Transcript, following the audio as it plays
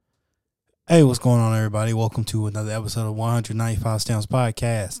Hey, what's going on, everybody? Welcome to another episode of 195 Stamps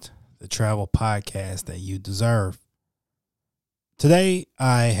Podcast, the travel podcast that you deserve. Today,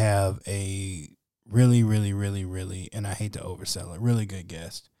 I have a really, and I hate to oversell it, really good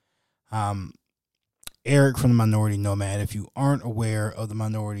guest. Erick from the Minority Nomad. If you aren't aware of the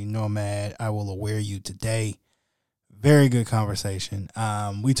Minority Nomad, I will aware you today. Very good conversation.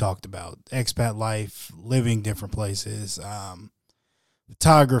 We talked about expat life, living different places,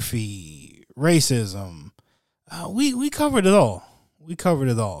 photography, racism. We covered it all.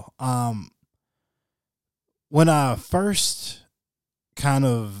 When I first kind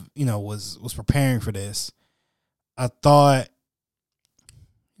of, was preparing for this, I thought,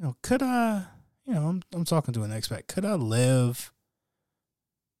 could I, I'm talking to an expat. Could I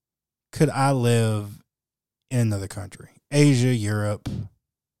live in another country? Asia, Europe,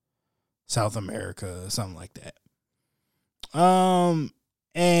 South America, something like that.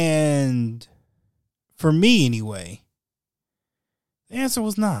 And for me anyway, the answer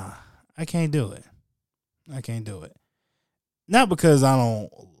was nah. I can't do it. Not because I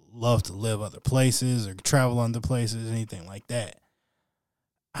don't love to live other places or travel other places, anything like that.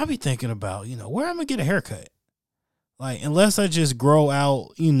 I be thinking about, where I'm gonna get a haircut. Like, unless I just grow out,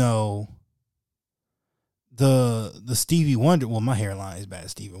 the Stevie Wonder. Well, my hairline is bad,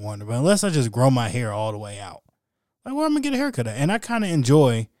 Stevie Wonder, but unless I just grow my hair all the way out, like, where I'm gonna get a haircut at? And I kind of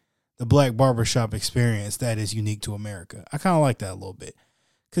enjoy the black barbershop experience that is unique to America. I kind of like that a little bit.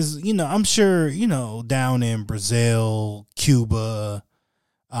 Because, I'm sure, down in Brazil, Cuba,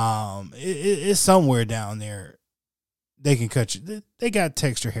 it's somewhere down there they can cut you. They got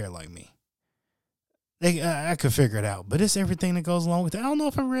texture hair like me. I could figure it out. But it's everything that goes along with it. I don't know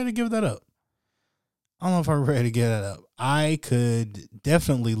if I'm ready to give that up. I could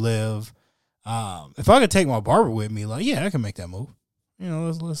definitely live. If I could take my barber with me, like, yeah, I can make that move.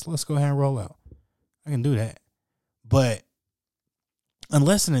 Let's go ahead and roll out. I can do that. But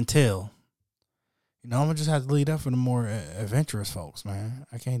unless and until, I'm gonna just have to leave that for the more adventurous folks, man.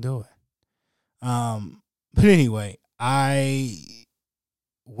 I can't do it. But anyway, I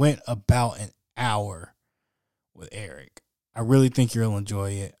went about an hour with Erick. I really think you'll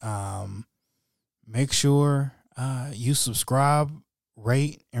enjoy it. Make sure you subscribe,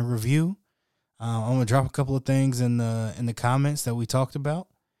 rate, and review. I'm gonna drop a couple of things in the comments that we talked about,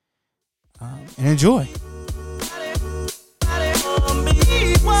 and enjoy.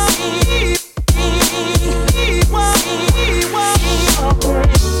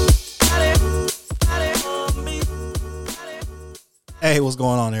 Hey, what's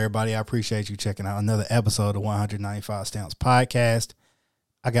going on, everybody? I appreciate you checking out another episode of 195 Stamps Podcast.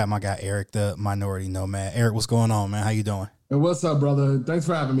 I got my guy Erick, the Minority Nomad. Erick, what's going on, man? How you doing? Hey, what's up, brother? Thanks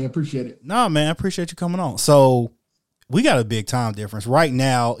for having me. I appreciate it. No, man, I appreciate you coming on. So we got a big time difference right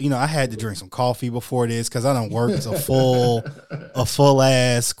now. I had to drink some coffee before this because I don't work. It's a full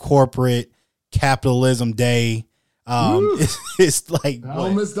ass corporate capitalism day. It's like, I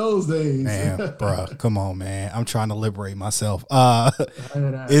don't miss those days, man, bro. Come on, man. I'm trying to liberate myself.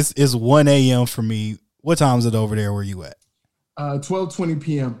 It's 1 a.m. for me. What time is it over there where you at? 12:20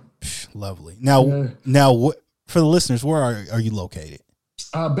 p.m. Lovely. Now, what, for the listeners, where are you located?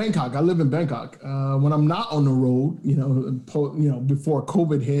 Bangkok. I live in Bangkok. When I'm not on the road, before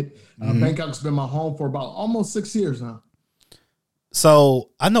COVID hit, Bangkok's been my home for about almost 6 years now.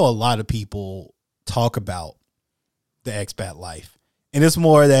 So I know a lot of people talk about the expat life, and it's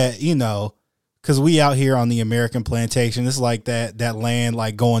more that, because we out here on the American plantation, it's like that land,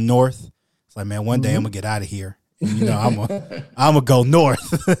 like going north. It's like, man, one day I'm gonna get out of here. And, I'm gonna go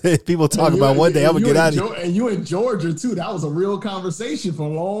north. People talk about one day I'm gonna get out of here. And you in Georgia too. That was a real conversation for a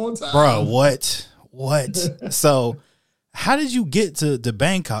long time, bro. What? So, how did you get to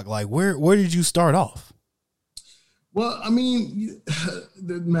Bangkok? Like, where did you start off? Well, I mean,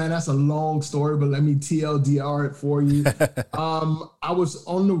 man, that's a long story, but let me TLDR it for you. I was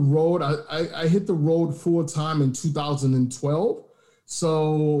on the road. I hit the road full time in 2012.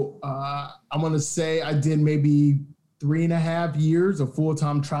 So I want to say I did maybe 3.5 years of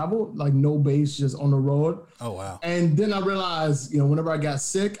full-time travel, like no base, just on the road. Oh, wow. And then I realized, whenever I got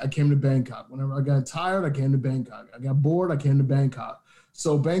sick, I came to Bangkok. Whenever I got tired, I came to Bangkok. I got bored, I came to Bangkok.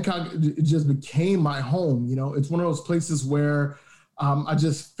 So Bangkok, it just became my home. It's one of those places where I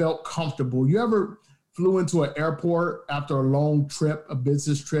just felt comfortable. You ever flew into an airport after a long trip, a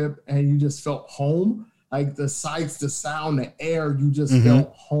business trip, and you just felt home? Like the sights, the sound, the air, you just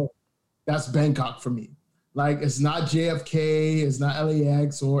felt home. That's Bangkok for me. Like, it's not JFK, it's not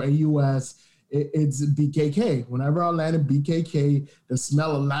LAX or AUS. it's BKK. Whenever I landed BKK, the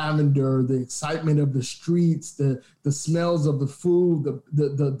smell of lavender, the excitement of the streets, the smells of the food,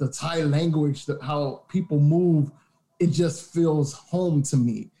 the Thai language, how people move, it just feels home to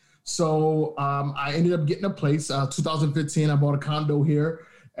me. So I ended up getting a place. 2015, I bought a condo here.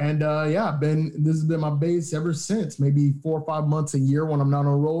 And this has been my base ever since. Maybe 4 or 5 months a year when I'm not on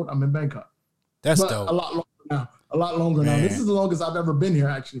the road, I'm in Bangkok. That's dope. A lot longer now. A lot longer now. This is the longest I've ever been here,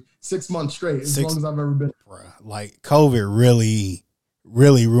 actually. 6 months straight. As long as I've ever been. Like COVID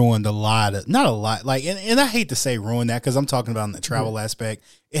really ruined a lot of, not a lot, like, and I hate to say ruin that because I'm talking about in the travel aspect.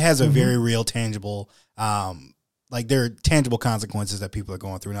 It has a very real tangible, like there are tangible consequences that people are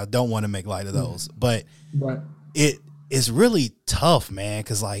going through. And I don't want to make light of those, but it is really tough, man.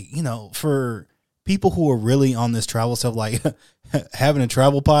 Cause like, for people who are really on this travel stuff, like having a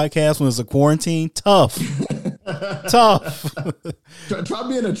travel podcast when it's a quarantine, tough. Tough. Try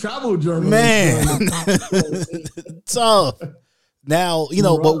being a travel journalist, man. Tough. Now,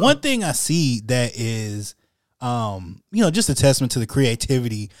 but one thing I see that is, just a testament to the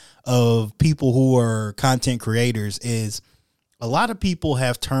creativity of people who are content creators is a lot of people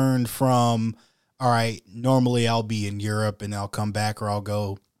have turned from, all right, normally I'll be in Europe and I'll come back, or I'll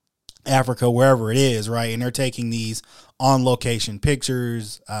go Africa, wherever it is, right? And they're taking these on location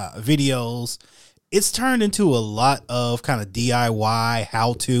pictures, videos. It's turned into a lot of kind of DIY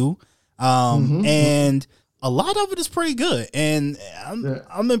how to, and a lot of it is pretty good. And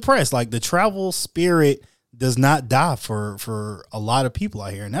I'm impressed. Like the travel spirit does not die for a lot of people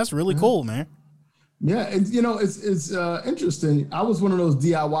out here. And that's really cool, man. Yeah. It's interesting. I was one of those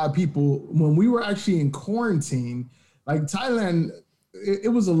DIY people when we were actually in quarantine, like Thailand,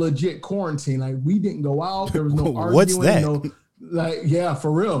 it was a legit quarantine. Like we didn't go out. There was no arguing. What's that?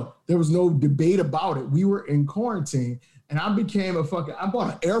 For real. There was no debate about it. We were in quarantine and I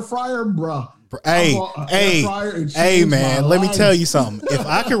bought an air fryer, bruh. Hey, man, let me tell you something. If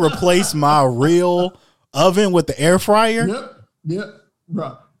I could replace my real oven with the air fryer. Yep,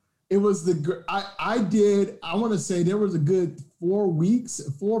 bro. It was I want to say there was a good 4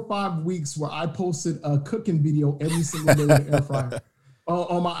 or 5 weeks where I posted a cooking video every single day with the air fryer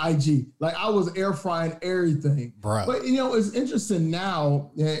on my IG. Like I was air frying everything. Bro. But it's interesting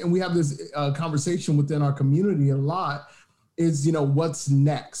now, and we have this conversation within our community a lot, is what's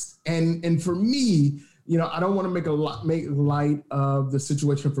next. And for me, I don't want to make light of the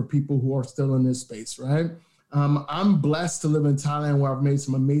situation for people who are still in this space, right? I'm blessed to live in Thailand where I've made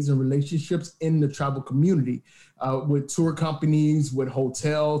some amazing relationships in the travel community with tour companies, with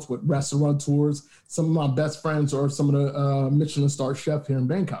hotels, with restaurateurs. Some of my best friends are some of the Michelin star chefs here in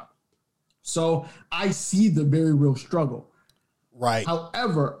Bangkok. So I see the very real struggle. Right.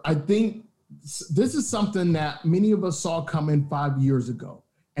 However, I think this is something that many of us saw coming 5 years ago,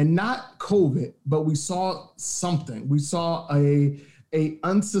 and not COVID, but we saw something. We saw a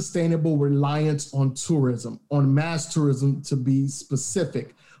unsustainable reliance on tourism, on mass tourism to be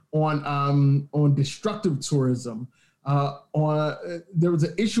specific, on destructive tourism. There was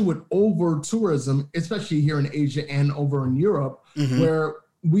an issue with over tourism, especially here in Asia and over in Europe, where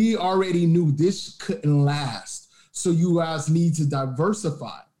we already knew this couldn't last. So you guys need to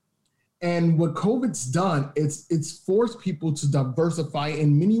diversify. And what COVID's done, it's forced people to diversify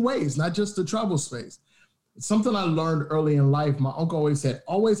in many ways, not just the travel space. It's something I learned early in life. My uncle always said,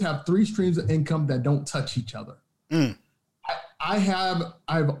 always have 3 streams of income that don't touch each other.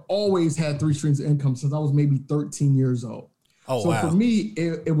 I've always had 3 streams of income since I was maybe 13 years old. For me,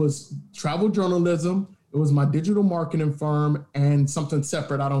 it was travel journalism. It was my digital marketing firm and something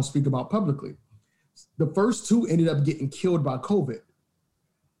separate I don't speak about publicly. The first 2 ended up getting killed by COVID.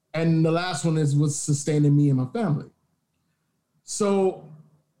 And the last one was sustaining me and my family. So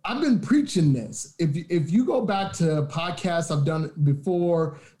I've been preaching this. If you go back to podcasts I've done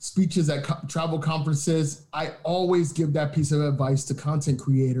before, speeches at travel conferences, I always give that piece of advice to content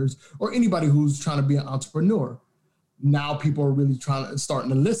creators or anybody who's trying to be an entrepreneur. Now people are really starting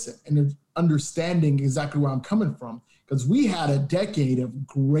to listen and they're understanding exactly where I'm coming from, because we had a decade of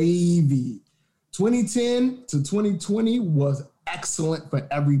gravy. 2010 to 2020 was excellent for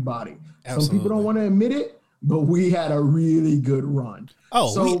everybody. Absolutely. Some people don't want to admit it, but we had a really good run.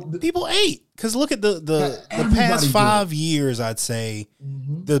 People ate, because look at the past 5 years. I'd say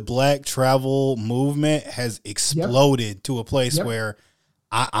the Black travel movement has exploded to a place where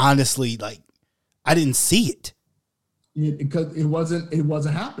I honestly I didn't see it. Because it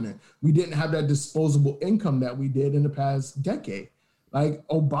wasn't happening. We didn't have that disposable income that we did in the past decade. Like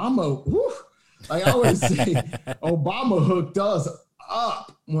Obama, like I always say, Obama hooked us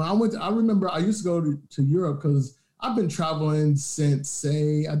up. When I remember I used to go to Europe because I've been traveling since,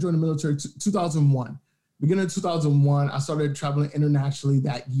 say, I joined the military 2001. Beginning of 2001, I started traveling internationally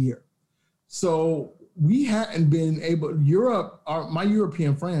that year. So we hadn't been able, my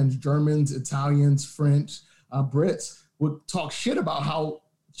European friends, Germans, Italians, French, Brits, would talk shit about how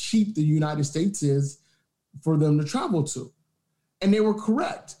cheap the United States is for them to travel to. And they were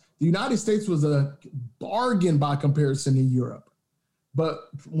correct. The United States was a bargain by comparison to Europe. But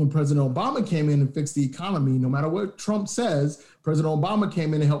when President Obama came in and fixed the economy, no matter what Trump says, President Obama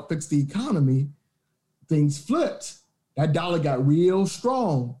came in and helped fix the economy, things flipped. That dollar got real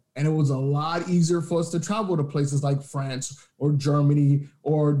strong. And it was a lot easier for us to travel to places like France or Germany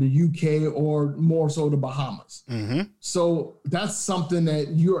or the UK or more so the Bahamas. Mm-hmm. So that's something that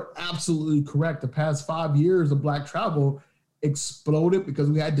you're absolutely correct. The past 5 years of Black travel exploded because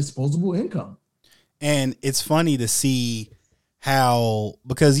we had disposable income. And it's funny to see how,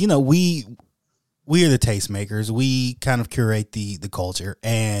 because, you know, we are the tastemakers. We kind of curate the culture,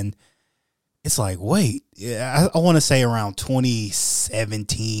 and it's like, wait, I want to say around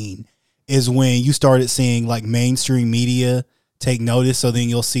 2017 is when you started seeing like mainstream media take notice. So then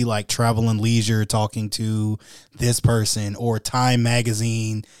you'll see like Travel and Leisure talking to this person, or Time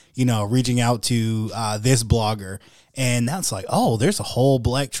Magazine, you know, reaching out to this blogger. And that's like, oh, there's a whole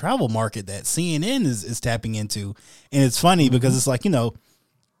Black travel market that CNN is tapping into. And it's funny because it's like, you know,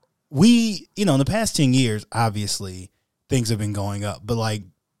 in the past 10 years, obviously things have been going up, but like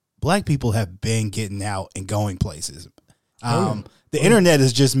Black people have been getting out and going places. The internet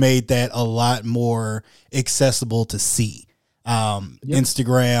has just made that a lot more accessible to see.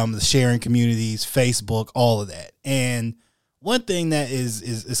 Instagram, the sharing communities, Facebook, all of that. And one thing that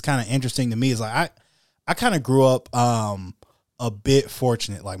is kind of interesting to me is like, I kind of grew up a bit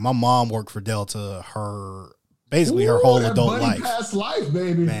fortunate. Like my mom worked for Delta her whole adult life. Past life,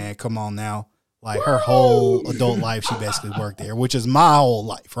 baby. Man, come on now. Like her whole adult life, she basically worked there, which is my whole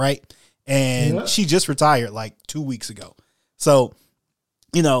life, right? And she just retired like 2 weeks ago. So,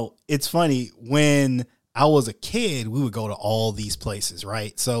 you know, it's funny, when I was a kid, we would go to all these places,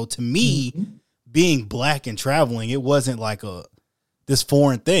 right? So to me, being Black and traveling, it wasn't like this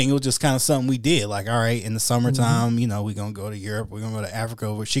foreign thing. It was just kind of something we did. Like, all right, in the summertime, you know, we're going to go to Europe. We're going to go to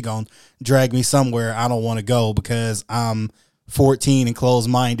Africa. Where she going to drag me somewhere I don't want to go because I'm 14 and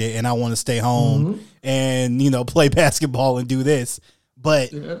closed-minded and I want to stay home and, you know, play basketball and do this.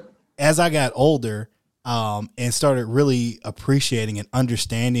 But as I got older and started really appreciating and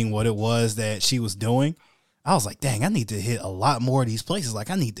understanding what it was that she was doing, I was like, dang, I need to hit a lot more of these places. Like,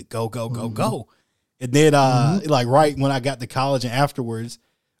 I need to go. And then, like, right when I got to college and afterwards,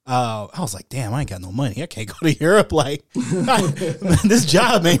 I was like, damn, I ain't got no money. I can't go to Europe. Like, this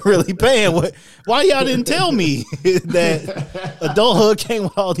job ain't really paying. Why y'all didn't tell me that adulthood came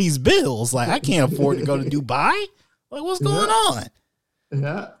with all these bills? Like, I can't afford to go to Dubai. Like, what's going on?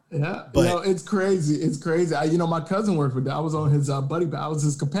 Yeah. But, you know, it's crazy. It's crazy. My cousin worked for that. I was on his buddy. I was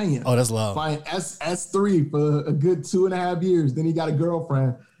his companion. Oh, that's love. Flying S3 for a good 2.5 years. Then he got a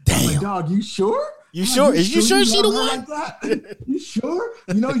girlfriend. Damn. I'm like, dog, you sure? You sure? Is you sure she the one? Like that? You sure?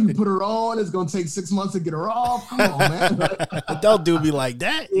 You know, you put her on. It's gonna take 6 months to get her off. Come on, man. Don't do me like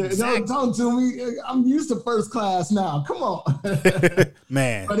that. Yeah, exactly. Don't do me. I'm used to first class now. Come on,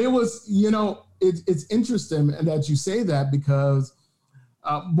 man. But it was, it's interesting that you say that because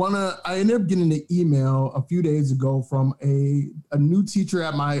I ended up getting an email a few days ago from a new teacher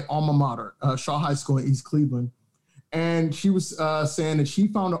at my alma mater, Shaw High School in East Cleveland, and she was saying that she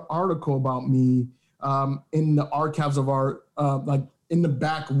found an article about me in the archives of art, like in the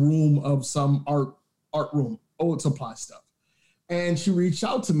back room of some art room, old supply stuff. And she reached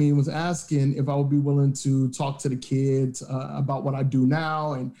out to me and was asking if I would be willing to talk to the kids about what I do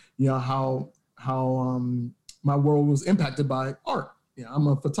now and, how my world was impacted by art. I'm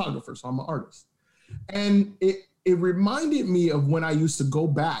a photographer, so I'm an artist. And it reminded me of when I used to go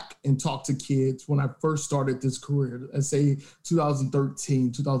back and talk to kids when I first started this career. Let's say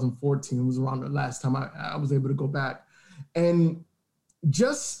 2013, 2014 was around the last time I was able to go back. And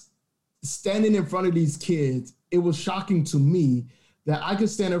just standing in front of these kids, it was shocking to me that I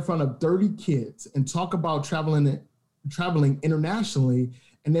could stand in front of 30 kids and talk about traveling internationally,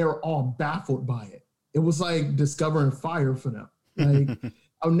 and they were all baffled by it. It was like discovering fire for them. Like,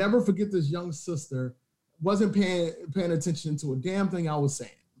 I'll never forget this young sister wasn't paying attention to a damn thing I was saying.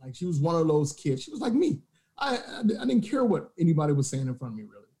 Like, she was one of those kids. She was like me. I didn't care what anybody was saying in front of me,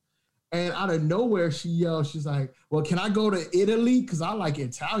 really. And out of nowhere, she yelled, she's like, well, can I go to Italy? Because I like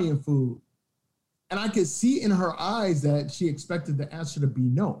Italian food. And I could see in her eyes that she expected the answer to be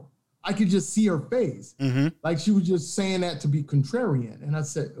no. I could just see her face. Mm-hmm. Like, she was just saying that to be contrarian. And I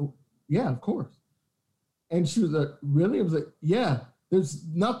said, oh, yeah, of course. And she was like, really? I was like, yeah, there's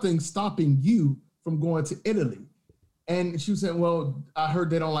nothing stopping you from going to Italy. And she was saying, well, I heard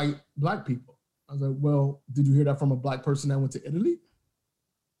they don't like Black people. I was like, well, did you hear that from a Black person that went to Italy?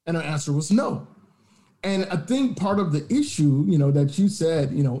 And her answer was no. And I think part of the issue, that you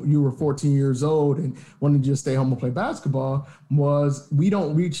said, you were 14 years old and wanted to just stay home and play basketball, was we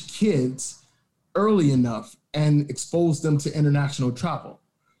don't reach kids early enough and expose them to international travel.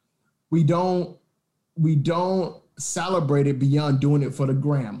 We don't celebrate it beyond doing it for the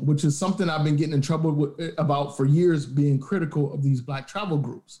gram, which is something I've been getting in trouble about for years, being critical of these Black travel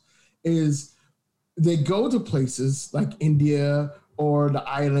groups, is they go to places like India or the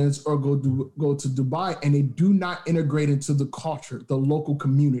islands or go to Dubai, and they do not integrate into the culture, the local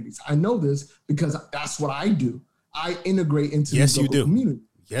communities. I know this because that's what I do. I integrate into the local community.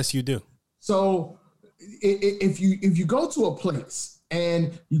 Yes, you do. So if you go to a place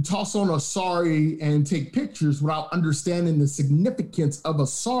and you toss on a sari and take pictures without understanding the significance of a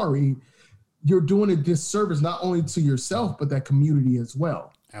sari, you're doing a disservice not only to yourself, but that community as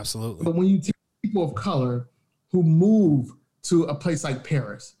well. Absolutely. But when you take people of color who move to a place like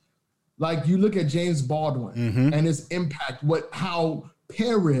Paris, like you look at James Baldwin and his impact, how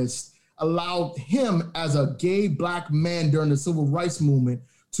Paris allowed him as a gay Black man during the civil rights movement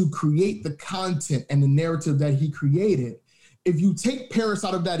to create the content and the narrative that he created. If you take Paris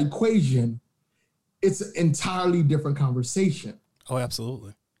out of that equation, it's an entirely different conversation. Oh,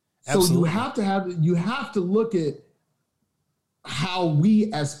 absolutely. So you have to look at how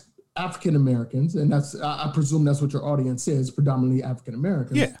we as African Americans, and I presume that's what your audience is, predominantly African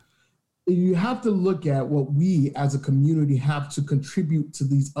Americans. Yeah. You have to look at what we as a community have to contribute to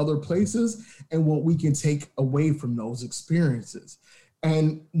these other places and what we can take away from those experiences.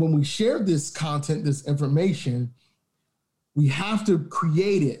 And when we share this content, this information, we have to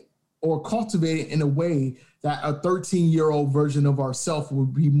create it or cultivate it in a way that a 13-year-old version of ourselves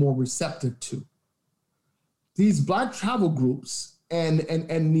would be more receptive to. These Black travel groups and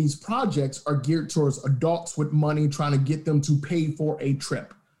these projects are geared towards adults with money, trying to get them to pay for a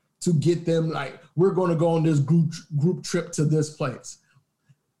trip, to get them like, we're going to go on this group trip to this place.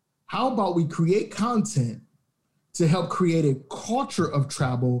 How about we create content to help create a culture of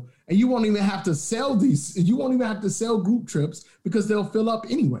travel, and you won't even have to sell group trips because they'll fill up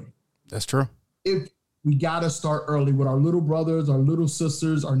anyway. That's true. If we got to start early with our little brothers, our little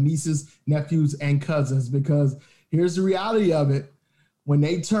sisters, our nieces, nephews, and cousins, because here's the reality of it. When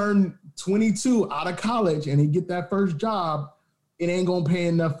they turn 22 out of college and they get that first job, it ain't going to pay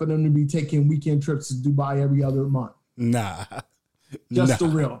enough for them to be taking weekend trips to Dubai every other month. Nah. Just the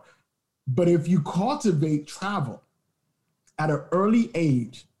real. But if you cultivate travel at an early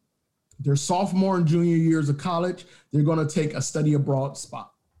age, their sophomore and junior years of college, they're going to take a study abroad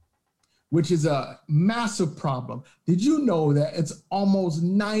spot, which is a massive problem. Did you know that it's almost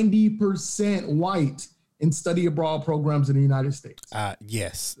 90% white in study abroad programs in the United States?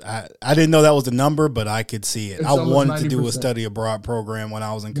 Yes. I didn't know that was the number, but I could see it. I wanted 90%. To do a study abroad program when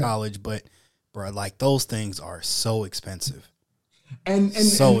I was in college, but bro, like those things are so expensive. And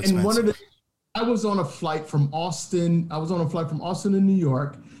I was on a flight from Austin. To New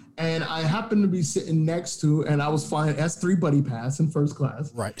York, and I happened to be sitting next to, and I was flying S3 buddy pass in first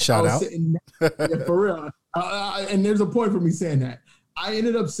class. Right. Shout out. For real. And there's a point for me saying that. I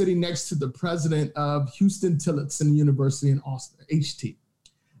ended up sitting next to the president of Houston Tillotson University in Austin, HT.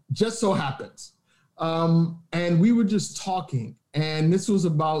 Just so happens. And we were just talking. And this was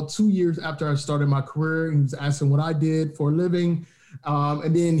about 2 years after I started my career. He was asking what I did for a living.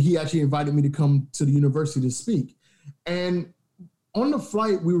 And then he actually invited me to come to the university to speak. And on the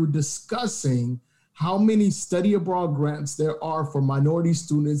flight, we were discussing how many study abroad grants there are for minority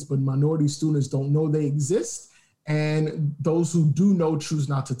students, but minority students don't know they exist. And those who do know choose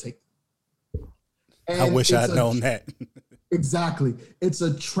not to take them. And I wish I'd known that. Exactly. It's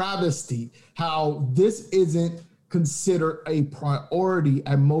a travesty how this isn't considered a priority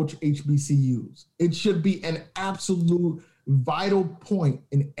at most HBCUs. It should be an absolute vital point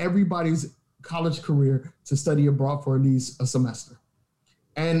in everybody's college career to study abroad for at least a semester.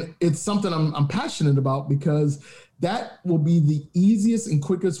 And it's something I'm passionate about because that will be the easiest and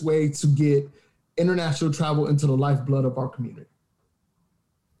quickest way to get international travel into the lifeblood of our community.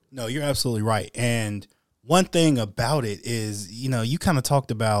 No, you're absolutely right. And one thing about it is, you kind of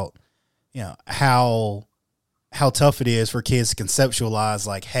talked about, how tough it is for kids to conceptualize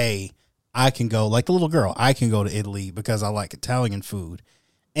like, hey, I can go, like the little girl, I can go to Italy because I like Italian food.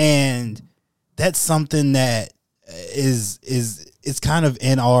 And that's something that is kind of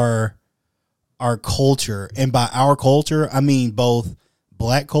in our culture. And by our culture, I mean both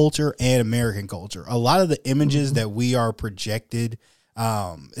Black culture and American culture. A lot of the images that we are projected,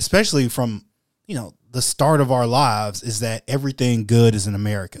 especially from, the start of our lives, is that everything good is in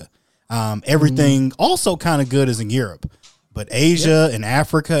America. Everything also kind of good is in Europe. But Asia and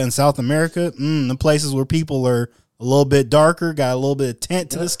Africa and South America, the places where people are a little bit darker, got a little bit of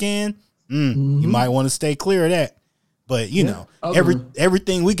tint to the skin, you might want to stay clear of that. But,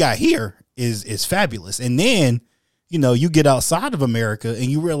 everything we got here is fabulous. And then, you get outside of America and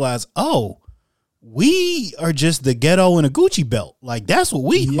you realize, oh, we are just the ghetto in a Gucci belt. Like, that's what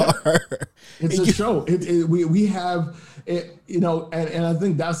we are. It's a show. We have, and I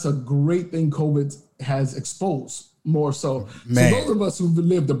think that's a great thing COVID has exposed more so. Man. So those of us who've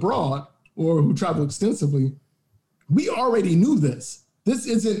lived abroad or who travel extensively, we already knew this. This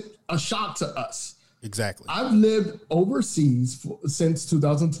isn't a shock to us. Exactly. I've lived overseas since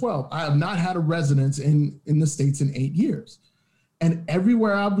 2012. I have not had a residence in the States in 8 years. And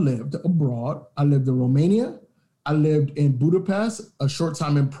everywhere I've lived abroad, I lived in Romania, I lived in Budapest, a short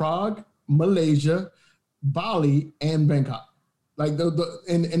time in Prague, Malaysia, Bali, and Bangkok. Like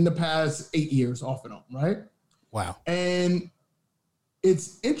in the past 8 years, off and on, right? Wow. And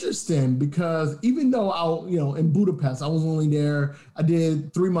it's interesting because even though in Budapest, I was only there, I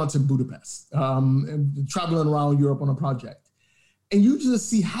did 3 months in Budapest, traveling around Europe on a project. And you just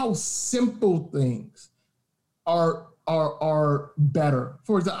see how simple things are better.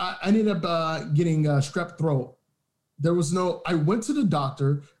 For example, I ended up getting strep throat. I went to the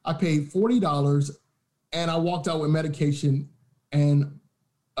doctor, I paid $40 and I walked out with medication and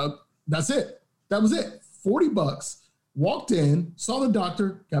that's it. That was it. $40, walked in, saw the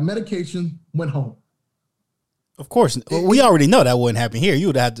doctor, got medication, went home. Of course. We already know that wouldn't happen here. You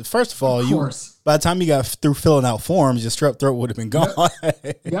would have to, first of all, by the time you got through filling out forms, your strep throat would have been gone.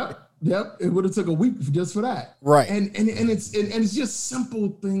 Yep. It would have took a week just for that. Right. And it's just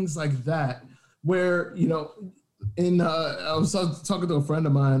simple things like that where, I was talking to a friend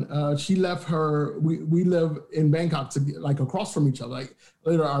of mine. She left we live in Bangkok across from each other. Like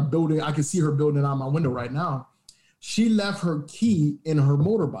later our building, I can see her building out my window right now. She left her key in her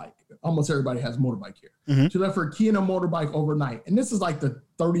motorbike. Almost everybody has a motorbike here. Mm-hmm. She left her key in a motorbike overnight. And this is like the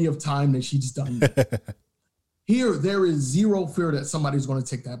 30th time that she's done that. Here, there is zero fear that somebody's going to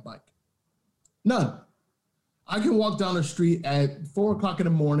take that bike. None. I can walk down the street at 4 o'clock in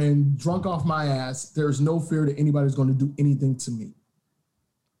the morning, drunk off my ass. There's no fear that anybody's going to do anything to me.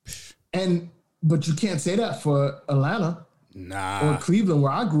 But you can't say that for Atlanta or Cleveland,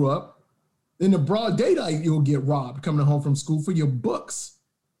 where I grew up. In the broad daylight, you'll get robbed coming home from school for your books.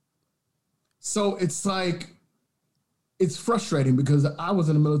 So it's frustrating because I was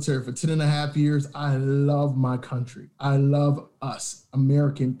in the military for 10 and a half years. I love my country. I love us,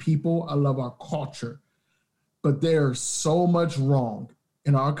 American people. I love our culture. But there's so much wrong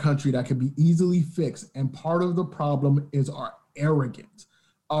in our country that can be easily fixed. And part of the problem is our arrogance,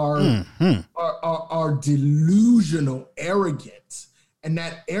 our delusional arrogance. And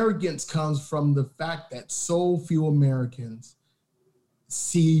that arrogance comes from the fact that so few Americans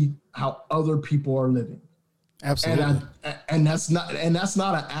see how other people are living. Absolutely. And that's not an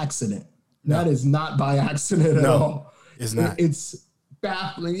accident. No. That is not by accident at all. It's not. It's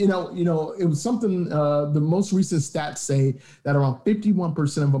baffling. It was something, the most recent stats say that around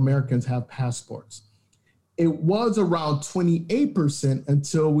 51% of Americans have passports. It was around 28%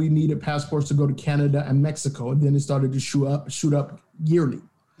 until we needed passports to go to Canada and Mexico. And then it started to shoot up yearly.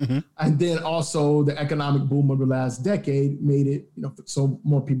 Mm-hmm. And then also the economic boom of the last decade made it, so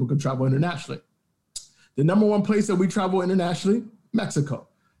more people could travel internationally. The number one place that we travel internationally, Mexico.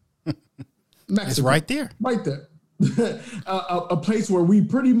 It's right there. Right there. A place where we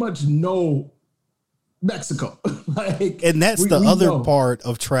pretty much know Mexico. And that's the other part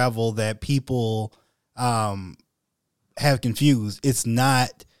of travel that people have confused. It's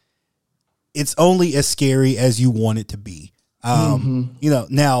only as scary as you want it to be.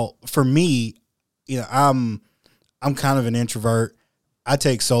 Now for me, I'm kind of an introvert. I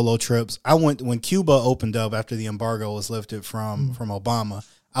take solo trips. I went when Cuba opened up after the embargo was lifted from Obama.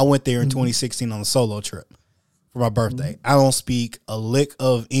 I went there in 2016 on a solo trip for my birthday. I don't speak a lick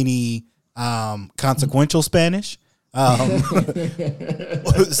of any consequential Spanish.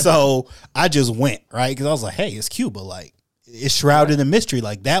 So I just went, right? Because I was like, hey, it's Cuba. Like, it's shrouded in mystery.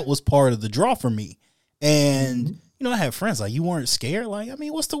 Like, that was part of the draw for me. And, I had friends like, you weren't scared? Like, I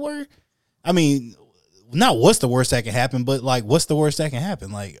mean, what's the word? I mean, not what's the worst that can happen, but like, what's the worst that can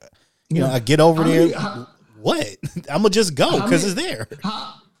happen? Like, I get over there. What? I'm going to just go because it's there.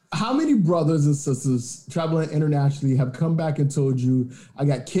 How many brothers and sisters traveling internationally have come back and told you, I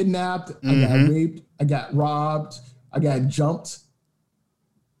got kidnapped, I got raped, I got robbed, I got jumped,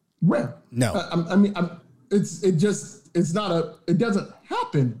 rare. No. It doesn't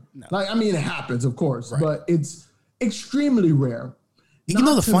happen. No. Like, I mean, it happens, of course, Right. but it's extremely rare. You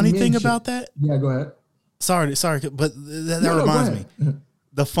know the funny thing about that? Yeah, go ahead. Sorry, but that reminds me.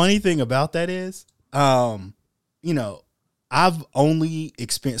 The funny thing about that is, you know, I've only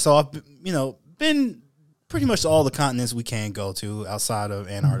experienced, so I've, you know, been pretty much all the continents we can go to outside of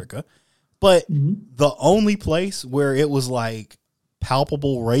Antarctica. But the only place where it was like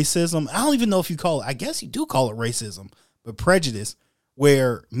palpable racism, I don't even know if you call it, I guess you do call it racism, but prejudice,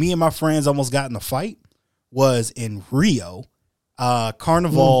 where me and my friends almost got in a fight, was in Rio,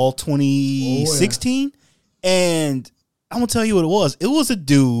 Carnival 2016. And I'm going to tell you what it was. It was a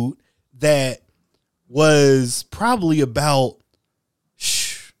dude that was probably about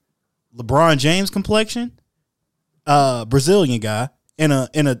LeBron James complexion, Brazilian guy in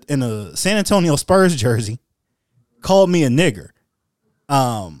a San Antonio Spurs jersey, called me a nigger.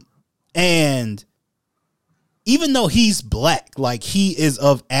 And even though he's black, like he is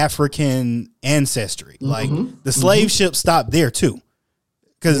of African ancestry, like the slave ship stopped there too.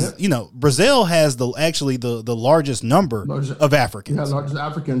 Because, you know, Brazil has the largest number of Africans. Yeah, largest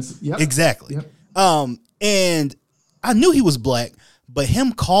Africans. Yep. Exactly. Yep. And I knew he was black, but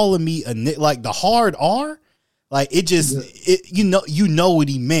him calling me like the hard R, like it just, you know what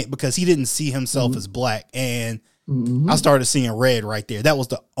he meant, because he didn't see himself as black. And I started seeing red right there. That was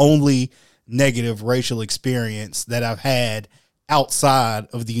the only negative racial experience that I've had outside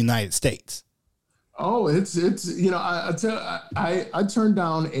of the United States. Oh, it's you know, I turned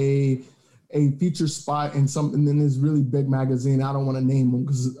down a feature spot in this really big magazine. I don't want to name them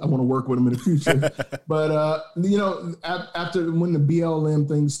because I want to work with them in the future. But you know, after when the BLM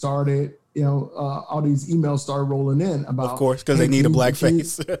thing started, you know, all these emails started rolling in about, of course, because they need a black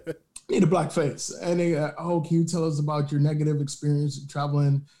face. Need a black face, and they can you tell us about your negative experience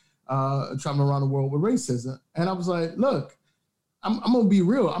traveling around the world with racism? And I was like, look, I'm going to be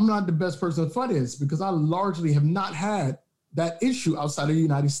real. I'm not the best person for this because I largely have not had that issue outside of the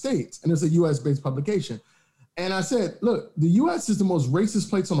United States. And it's a US-based publication. And I said, look, the US is the most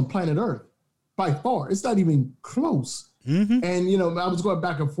racist place on the planet Earth by far. It's not even close. And, you know, I was going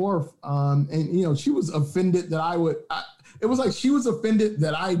back and forth. And, you know, she was offended that it was like she was offended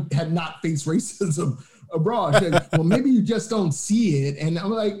that I had not faced racism abroad. She said, well, maybe you just don't see it. And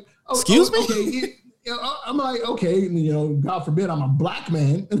I'm like, excuse me? Okay. I'm like, okay, you know, God forbid I'm a black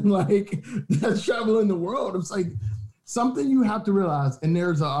man and like that's traveling the world. It's like something you have to realize. And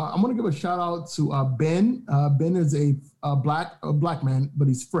I'm going to give a shout out to Ben. Ben is a black man, but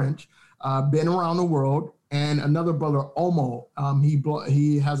he's French. Been around the world. And another brother, Omo.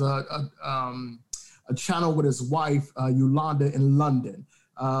 He has a channel with his wife, Yolanda, in London,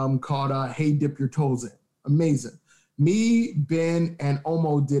 called Hey Dip Your Toes In. Amazing. Me, Ben, and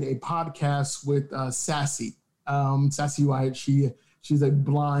Omo did a podcast with Sassy. Sassy White, she's a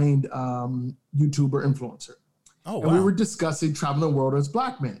blind YouTuber influencer. Oh, wow. And we were discussing traveling the world as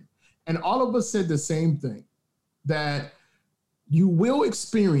black men. And all of us said the same thing, that you will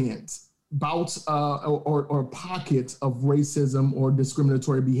experience bouts or pockets of racism or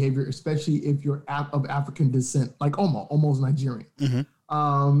discriminatory behavior, especially if you're of African descent, like Omo. Omo's Nigerian.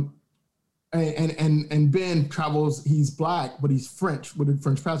 And Ben travels, he's black, but he's French with a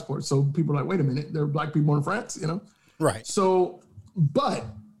French passport. So people are like, wait a minute, there are black people in France, you know? Right. So, but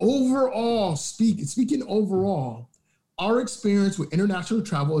overall, speaking overall, our experience with international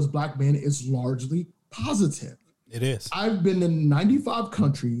travel as black men is largely positive. It is. I've been in 95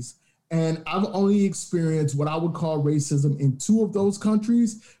 countries, and I've only experienced what I would call racism in 2 of those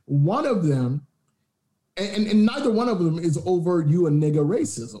countries. One of them, and neither one of them is over you a nigga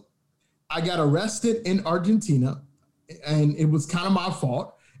racism. I got arrested in Argentina, and it was kind of my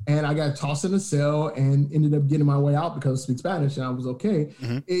fault. And I got tossed in a cell and ended up getting my way out because I speak Spanish, and I was okay.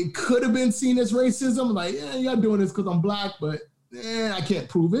 It could have been seen as racism, like, yeah, you're doing this because I'm black, but I can't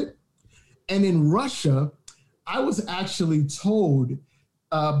prove it. And in Russia, I was actually told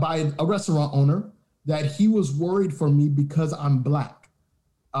by a restaurant owner that he was worried for me because I'm black,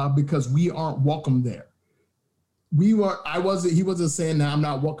 because we aren't welcome there. He wasn't saying that I'm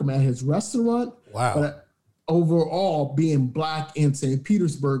not welcome at his restaurant. Wow. But overall, being black in St.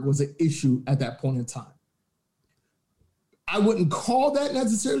 Petersburg was an issue at that point in time. I wouldn't call that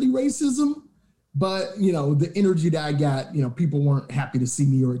necessarily racism, but, you know, the energy that I got, you know, people weren't happy to see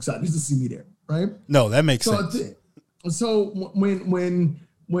me or excited to see me there, right? No, that makes sense. So when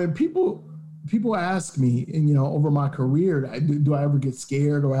people ask me, and, you know, over my career, do I ever get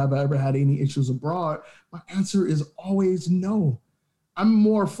scared or have I ever had any issues abroad? My answer is always no. I'm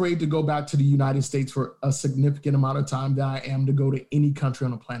more afraid to go back to the United States for a significant amount of time than I am to go to any country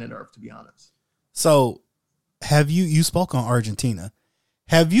on the planet Earth, to be honest. So you spoke on Argentina.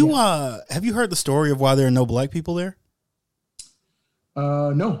 Have you heard the story of why there are no black people there?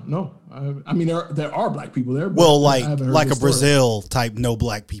 No. I mean, there are black people there. Well, like a Brazil type, no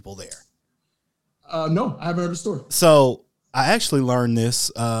black people there. No, I haven't heard the story. So I actually learned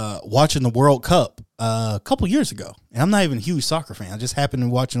this watching the World Cup a couple years ago, and I'm not even a huge soccer fan. I just happened to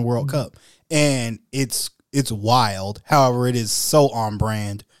be watching the World Cup, and it's wild. However, it is so on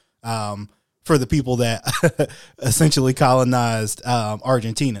brand for the people that essentially colonized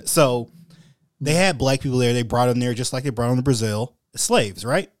Argentina. So they had black people there. They brought them there just like they brought them to Brazil. Slaves,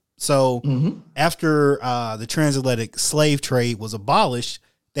 right? So after the transatlantic slave trade was abolished,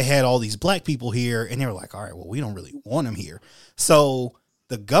 they had all these black people here, and they were like, all right, well, we don't really want them here. So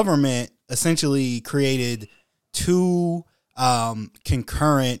the government essentially created two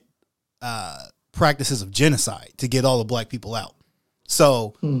concurrent practices of genocide to get all the black people out.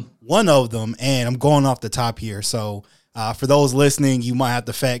 So one of them, and I'm going off the top here, so for those listening, you might have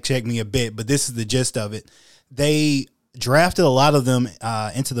to fact check me a bit, but this is the gist of it. They drafted a lot of them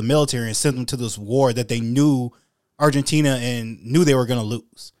into the military and sent them to this war that they knew Argentina and knew they were going to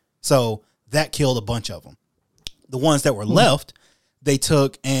lose. So that killed a bunch of them. The ones that were left, they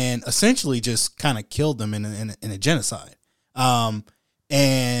took and essentially just kind of killed them in a genocide.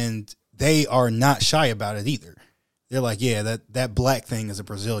 And they are not shy about it either. They're like, yeah, that black thing is a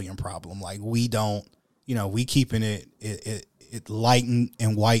Brazilian problem. Like, we don't, we keeping it light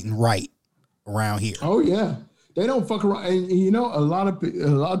and white and right around here. Oh yeah. They don't fuck around. And a lot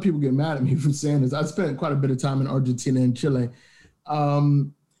of people get mad at me for saying this. I spent quite a bit of time in Argentina and Chile.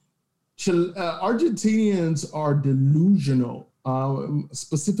 Argentinians are delusional,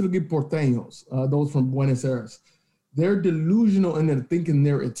 specifically porteños, those from Buenos Aires. They're delusional in their thinking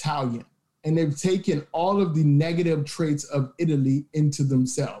they're Italian. And they've taken all of the negative traits of Italy into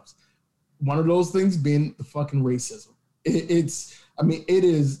themselves. One of those things being the fucking racism. It is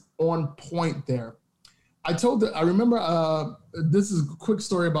on point there. I remember this is a quick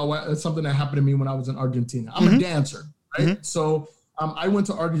story about something that happened to me when I was in Argentina. I'm a dancer, right? So I went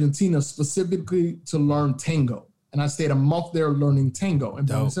to Argentina specifically to learn tango. And I stayed a month there learning tango in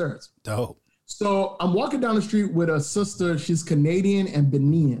Buenos Aires. Dope. So I'm walking down the street with a sister. She's Canadian and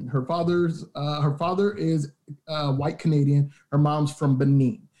Benin. Her father is white Canadian. Her mom's from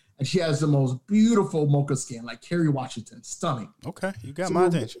Benin. And she has the most beautiful mocha skin, like Kerry Washington. Stunning. Okay, you got my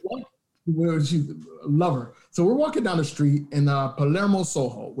attention. Love her. So we're walking down the street in Palermo,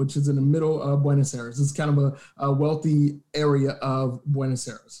 Soho, which is in the middle of Buenos Aires. It's kind of a wealthy area of Buenos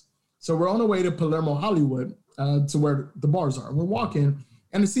Aires. So we're on the way to Palermo, Hollywood, to where the bars are. We're walking,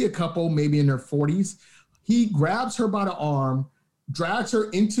 and to see a couple, maybe in their 40s. He grabs her by the arm, drags her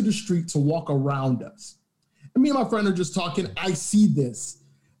into the street to walk around us. And me and my friend are just talking. I see this.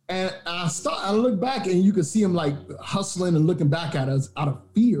 And I look back, and you can see him like hustling and looking back at us out of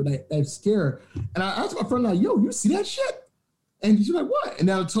fear, that scared. And I asked my friend, like, yo, you see that shit? And she's like, what?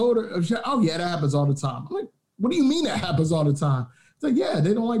 And I told her, oh, yeah, that happens all the time. I'm like, what do you mean that happens all the time? It's like, yeah,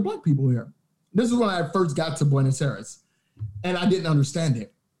 they don't like black people here. This is when I first got to Buenos Aires, and I didn't understand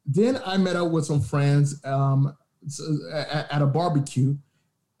it. Then I met up with some friends at a barbecue.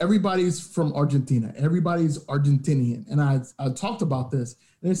 Everybody's from Argentina. Everybody's Argentinian. And I talked about this.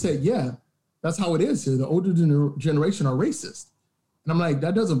 And they said, yeah, that's how it is here. The older generation are racist. And I'm like,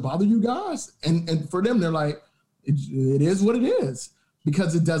 that doesn't bother you guys? And for them, they're like, it is what it is,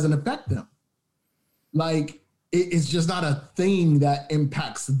 because it doesn't affect them. Like, it's just not a thing that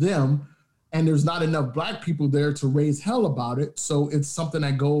impacts them. And there's not enough black people there to raise hell about it. So it's something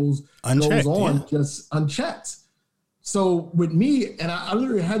that goes on just unchecked. So with me, and I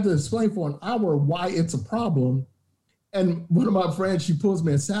literally had to explain for an hour why it's a problem. And one of my friends, she pulls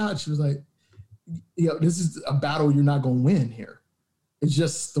me aside. She was like, this is a battle you're not going to win here. It's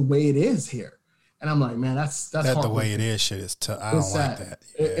just the way it is here. And I'm like, man, that's hard. The way it is shit is tough. I don't like that.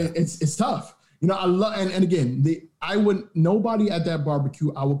 Yeah. It's tough. I love, and again, nobody at that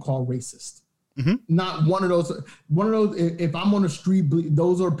barbecue I would call racist. Mm-hmm. Not one of those, if I'm on the street,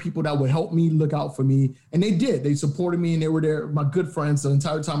 those are people that would help me, look out for me. And they did. They supported me, and they were there, my good friends, the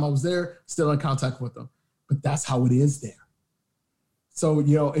entire time I was there, still in contact with them. But that's how it is there. So,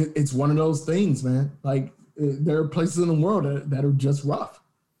 it's one of those things, man. Like, there are places in the world that are just rough.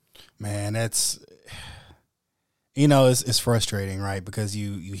 Man, that's, it's frustrating, right? Because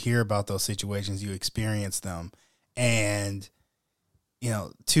you hear about those situations, you experience them, and,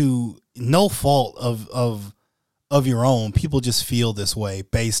 to no fault of your own, people just feel this way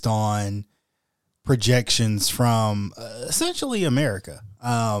based on projections from essentially America.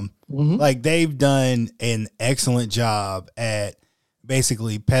 Like they've done an excellent job at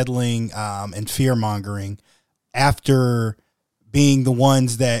basically peddling and fear mongering after being the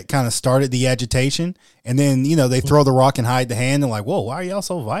ones that kind of started the agitation. And then, you know, they throw the rock and hide the hand and like, whoa, why are y'all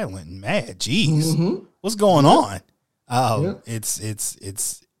so violent and mad? Jeez, what's going on?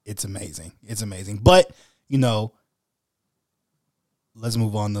 It's amazing. It's amazing. But, you know, let's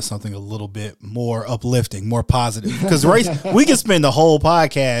move on to something a little bit more uplifting, more positive. Because race, we can spend the whole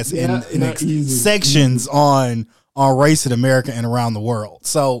podcast in sections on race in America and around the world.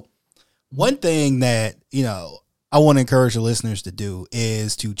 So one thing that, you know, I want to encourage the listeners to do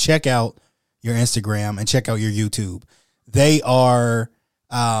is to check out your Instagram and check out your YouTube. They are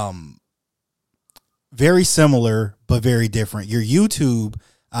very similar, but very different. Your YouTube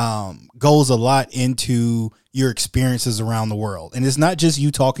goes a lot into your experiences around the world. And it's not just you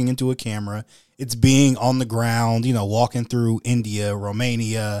talking into a camera. It's being on the ground, you know, walking through India,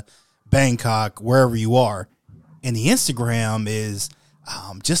 Romania, Bangkok, wherever you are. And the Instagram is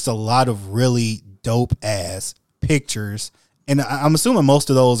just a lot of really dope ass pictures. And I'm assuming most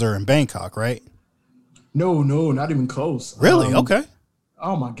of those are in Bangkok, right? No, not even close. Really? Okay.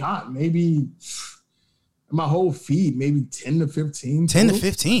 Oh my God. Maybe my whole feed, maybe 10 to 15. 10 to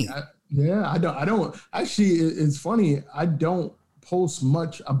 15. I don't actually, it's funny. I don't post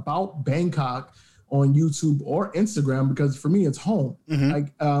much about Bangkok on YouTube or Instagram because for me, it's home.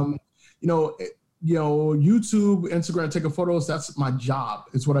 Like, YouTube, Instagram, taking photos, that's my job.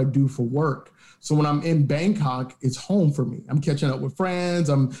 It's what I do for work. So when I'm in Bangkok, it's home for me. I'm catching up with friends.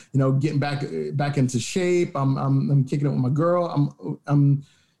 I'm, getting back into shape. I'm kicking it with my girl. I'm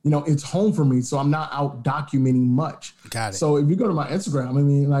it's home for me. So I'm not out documenting much. Got it. So if you go to my Instagram, I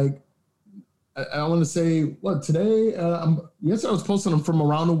mean, like, I want to say today, yesterday I was posting them from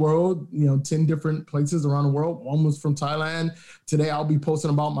around the world, 10 different places around the world. One was from Thailand. Today I'll be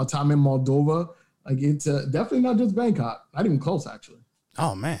posting about my time in Moldova. Like it's definitely not just Bangkok. Not even close, actually.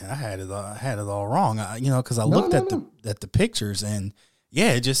 Oh man, I had it all wrong. Because I looked at the pictures and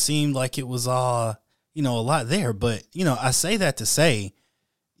yeah, it just seemed like it was a lot there. But I say that to say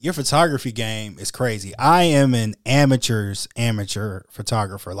your photography game is crazy. I am an amateur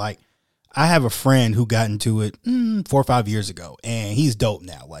photographer. Like I have a friend who got into it 4 or 5 years ago, and he's dope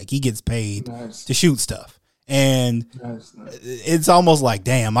now. Like he gets paid to shoot stuff. And it's almost like,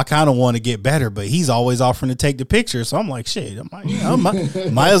 damn, I kind of want to get better, but he's always offering to take the picture. So I'm like, shit, I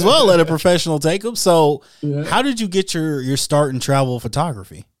might as well let a professional take them. So how did you get your start in travel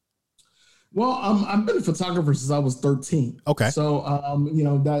photography? Well, I've been a photographer since I was 13. Okay. So,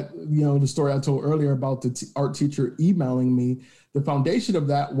 the story I told earlier about the art teacher emailing me, the foundation of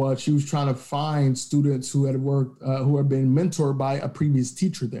that was she was trying to find students who had worked, who had been mentored by a previous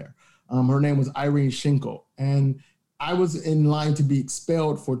teacher there. Her name was Irene Schinkel, and I was in line to be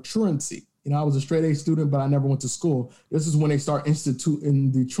expelled for truancy. I was a straight A student, but I never went to school. This is when they start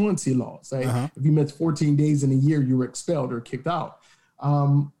instituting the truancy laws. If you missed 14 days in a year, you were expelled or kicked out.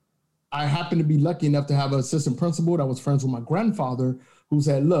 I happened to be lucky enough to have an assistant principal that was friends with my grandfather who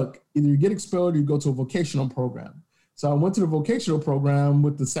said, look, either you get expelled or you go to a vocational program. So I went to the vocational program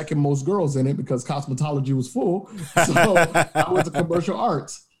with the second most girls in it because cosmetology was full. So I went to commercial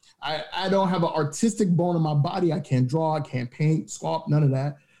arts. I don't have an artistic bone in my body. I can't draw, I can't paint, sculpt, none of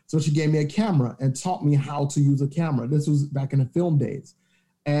that. So she gave me a camera and taught me how to use a camera. This was back in the film days.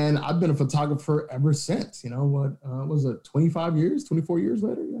 And I've been a photographer ever since. Was it 25 years, 24 years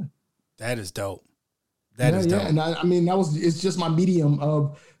later? Yeah. That is dope. That is dope. And it's just my medium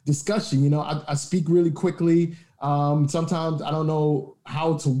of discussion. I speak really quickly. Sometimes I don't know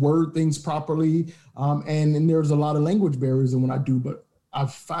how to word things properly. And there's a lot of language barriers in when I do, but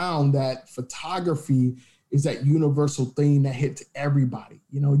I've found that photography is that universal thing that hits everybody.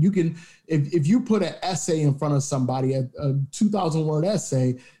 You can, if you put an essay in front of somebody, a 2,000 word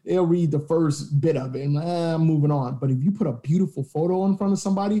essay, they'll read the first bit of it and I'm moving on. But if you put a beautiful photo in front of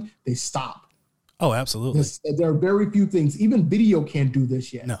somebody, they stop. Oh, absolutely. There are very few things. Even video can't do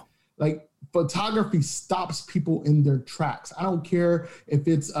this yet. No. Like photography stops people in their tracks. I don't care if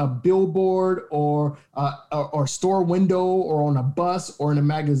it's a billboard or store window or on a bus or in a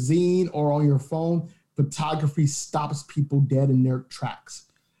magazine or on your phone. Photography stops people dead in their tracks.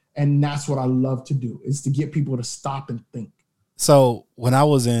 And that's what I love to do, is to get people to stop and think. So when I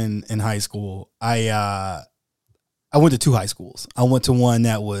was in high school, I went to 2 high schools. I went to one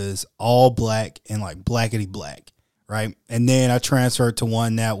that was all black and like blackety black, right? And then I transferred to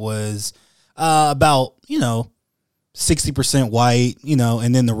one that was about, 60% white,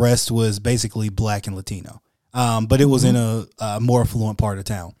 and then the rest was basically black and Latino. But it was in a more affluent part of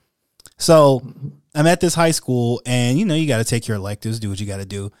town. So I'm at this high school, and you got to take your electives, do what you got to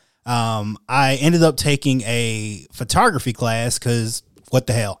do. I ended up taking a photography class because what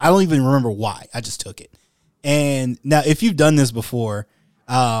the hell? I don't even remember why. I just took it. And now, if you've done this before,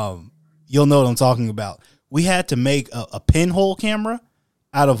 you'll know what I'm talking about. We had to make a pinhole camera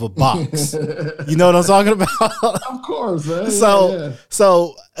out of a box. You know what I'm talking about? Of course, man.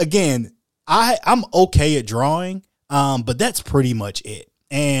 So again, I'm okay at drawing, but that's pretty much it.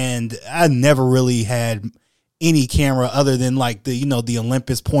 And I never really had any camera other than like the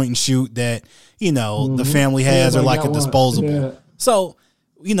Olympus point and shoot that, the family has, or like a disposable. Yeah. So,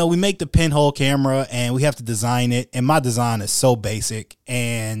 we make the pinhole camera and we have to design it. And my design is so basic.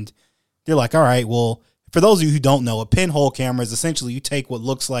 And they're like, all right, well, for those of you who don't know, a pinhole camera is essentially you take what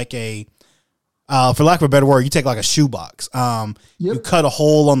looks like for lack of a better word, you take like a shoebox. You cut a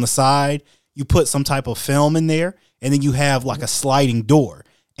hole on the side, you put some type of film in there, and then you have like a sliding door.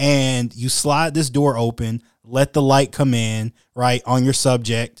 And you slide this door open, let the light come in, right, on your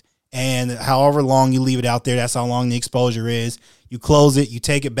subject. And however long you leave it out there, that's how long the exposure is. You close it, you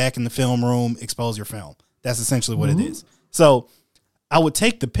take it back in the film room, expose your film. That's essentially what it is. So I would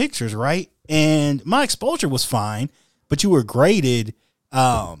take the pictures, right? And my exposure was fine, but you were graded.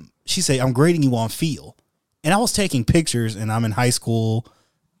 She said, I'm grading you on feel. And I was taking pictures, and I'm in high school,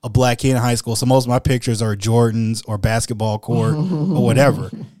 a black kid in high school. So most of my pictures are Jordans or basketball court or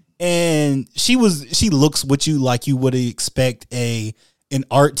whatever. And she looks with you like you would expect an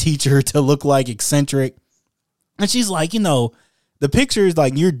art teacher to look like, eccentric. And she's like, the pictures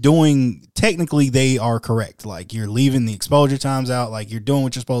like you're doing, technically they are correct. Like you're leaving the exposure times out, like you're doing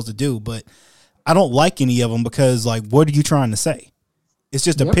what you're supposed to do. But I don't like any of them because like, what are you trying to say? It's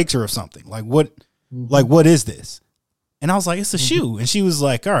just a picture of something. Like what is this? And I was like, it's a shoe. And she was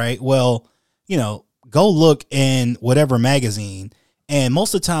like, all right, well, go look in whatever magazine. And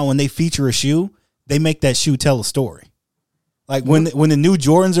most of the time when they feature a shoe, they make that shoe tell a story. Like when the new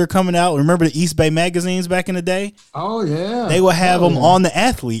Jordans are coming out, remember the East Bay magazines back in the day? Oh, yeah. They would have them on the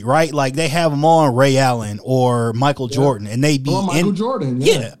athlete, right? Like they have them on Ray Allen or Michael Jordan, and they be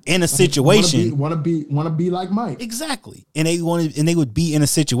in a situation. Want to be like Mike. Exactly. And they would be in a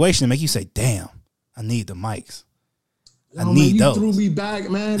situation to make you say, damn, I need the mics. I need those. You threw me back,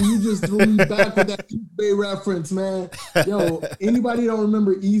 man. You just threw me back with that East Bay reference, man. Yo, anybody don't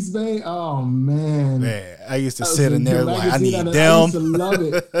remember East Bay? Oh, man. Man, I used to sit in there like, I need them. I used to love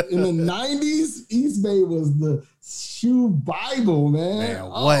it. In the 90s, East Bay was the shoe Bible, man. Man,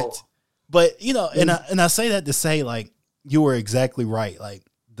 what? But, and I say that to say, like, you were exactly right. Like,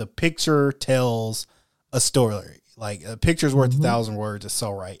 the picture tells a story. Like, a picture's worth 1,000 words is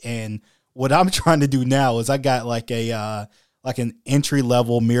so right. And what I'm trying to do now is I got like an entry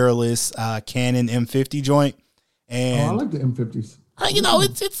level mirrorless Canon M50 joint, and I like the M50s.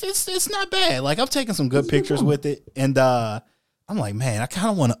 It's not bad. Like I've taken some good pictures with it, and I'm like, man, I kind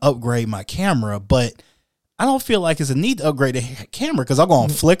of want to upgrade my camera, but I don't feel like it's a need to upgrade the camera because I'll go on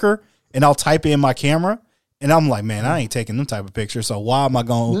Flickr and I'll type in my camera, and I'm like, man, I ain't taking them type of pictures. So why am I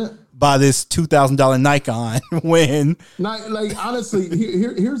going to buy this $2,000 Nikon when? Like honestly,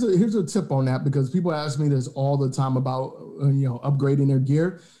 here's a tip on that, because people ask me this all the time about upgrading their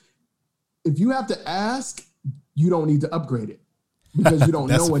gear. If you have to ask, you don't need to upgrade it because you don't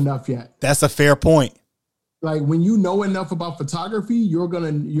know enough yet. That's a fair point. Like when you know enough about photography,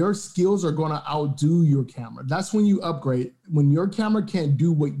 your skills are gonna outdo your camera. That's when you upgrade. When your camera can't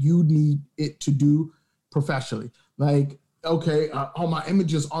do what you need it to do professionally. Like, okay, my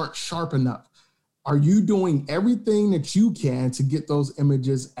images aren't sharp enough. Are you doing everything that you can to get those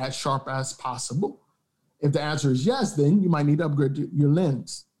images as sharp as possible? If the answer is yes, then you might need to upgrade your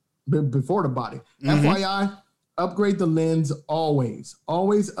lens before the body. FYI, upgrade the lens always.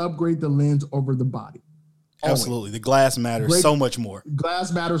 Always upgrade the lens over the body. Always. Absolutely. The glass matters so much more.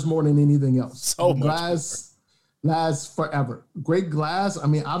 Glass matters more than anything else. So much glass lasts forever. Great glass. I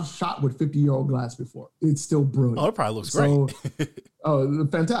mean, I've shot with 50-year-old glass before. It's still brilliant. Oh, it probably looks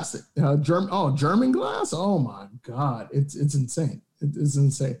great. Fantastic. German glass. Oh my God. It's insane. It's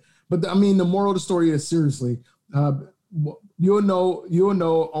insane. But the moral of the story is, seriously, you'll know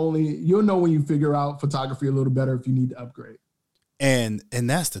when you figure out photography a little better if you need to upgrade. And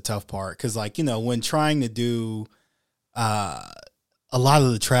that's the tough part. Cause when trying to do, a lot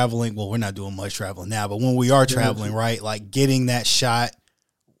of the traveling, well, we're not doing much traveling now, but when we are traveling, right, like getting that shot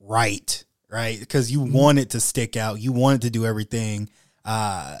right, because you want it to stick out. You want it to do everything.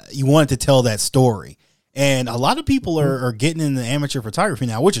 You want it to tell that story. And a lot of people are getting into amateur photography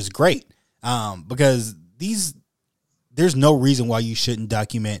now, which is great, because there's no reason why you shouldn't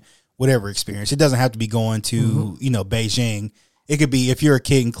document whatever experience. It doesn't have to be going to, Beijing. It could be if you're a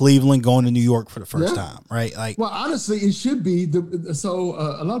kid in Cleveland going to New York for the first time, right? Like, well, honestly, it should be. A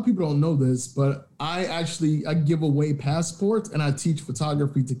lot of people don't know this, but I give away passports and I teach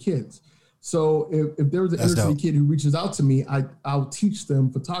photography to kids. So if there's an inner city kid who reaches out to me, I'll teach them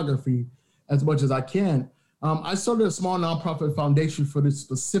photography as much as I can. I started a small nonprofit foundation for this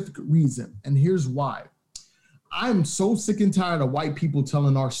specific reason, and here's why. I'm so sick and tired of white people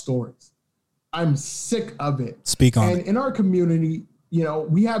telling our stories. I'm sick of it. Speak on it. And in our community,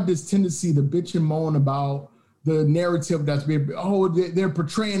 we have this tendency to bitch and moan about the narrative that's being, they're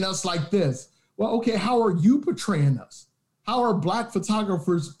portraying us like this. Well, okay, how are you portraying us? How are Black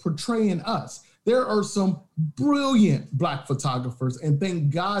photographers portraying us? There are some brilliant Black photographers, and thank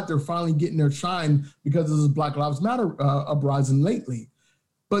God they're finally getting their shine because of this Black Lives Matter uprising lately.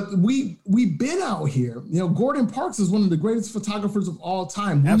 But we've been out here. Gordon Parks is one of the greatest photographers of all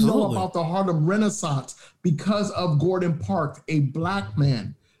time. We know about the Harlem Renaissance because of Gordon Parks, a Black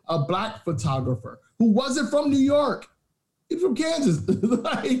man, a Black photographer who wasn't from New York. He's from Kansas.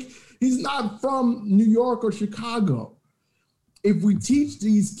 He's not from New York or Chicago. If we teach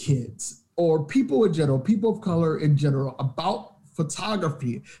these kids or people in general, people of color in general, about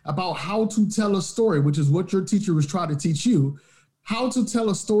photography, about how to tell a story, which is what your teacher was trying to teach you, how to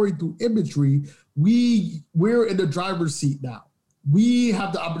tell a story through imagery, we're in the driver's seat now. We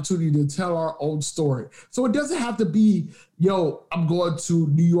have the opportunity to tell our own story. So it doesn't have to be, I'm going to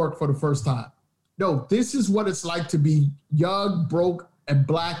New York for the first time. No, this is what it's like to be young, broke, and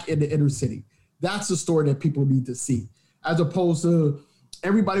Black in the inner city. That's the story that people need to see, as opposed to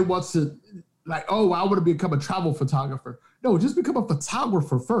everybody wants to I want to become a travel photographer. No, just become a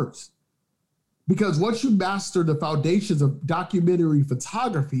photographer first. Because once you master the foundations of documentary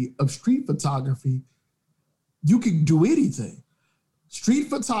photography, of street photography, you can do anything. Street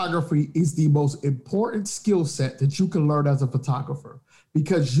photography is the most important skill set that you can learn as a photographer,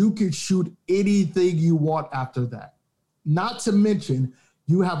 because you can shoot anything you want after that. Not to mention,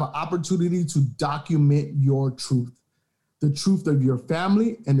 you have an opportunity to document your truth, the truth of your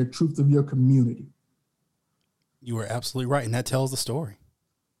family and the truth of your community. You are absolutely right. And that tells the story.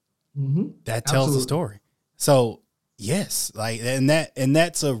 Mm-hmm. That tells the story. So yes, and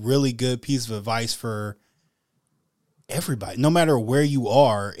that's a really good piece of advice for everybody, no matter where you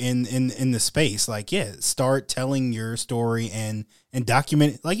are in the space. Start telling your story and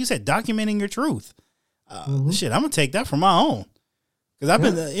document, like you said, documenting your truth. Shit, I'm gonna take that for my own, because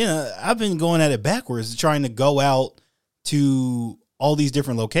I've been going at it backwards, trying to go out to all these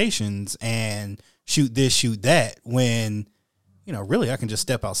different locations and shoot this, shoot that, when really I can just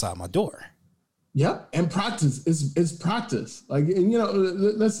step outside my door. Yep. And practice is practice.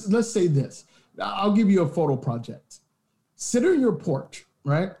 Let's say this. I'll give you a photo project. Sit on your porch,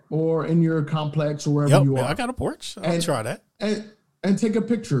 right? Or in your complex or wherever you are. I got a porch. I'll try that. And take a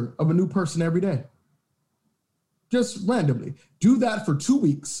picture of a new person every day. Just randomly. Do that for 2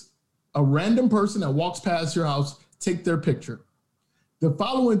 weeks. A random person that walks past your house, take their picture. The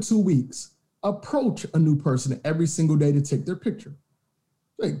following 2 weeks, approach a new person every single day to take their picture.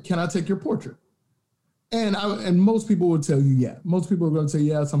 Can I take your portrait? And most people will tell you, yeah. Most people are going to say,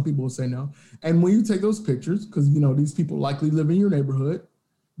 yeah. Some people will say no. And when you take those pictures, because, these people likely live in your neighborhood,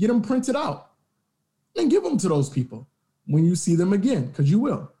 get them printed out and give them to those people when you see them again, because you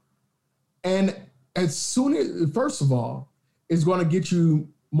will. And first of all, it's going to get you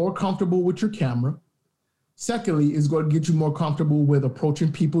more comfortable with your camera. Secondly, it's going to get you more comfortable with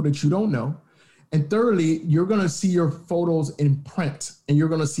approaching people that you don't know. And thirdly, you're going to see your photos in print, and you're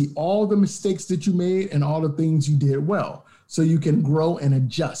going to see all the mistakes that you made and all the things you did well, so you can grow and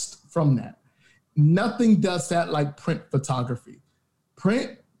adjust from that. Nothing does that like print photography.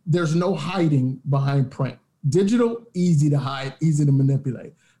 Print, there's no hiding behind print. Digital, easy to hide, easy to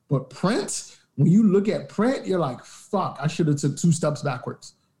manipulate. But print, when you look at print, you're like, fuck, I should have took 2 steps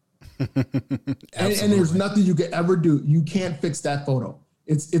backwards. and there's nothing you can ever do. You can't fix that photo.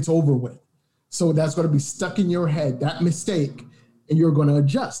 It's over with. So that's going to be stuck in your head, that mistake, and you're going to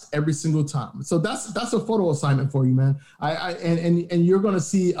adjust every single time. So that's a photo assignment for you, man. And you're going to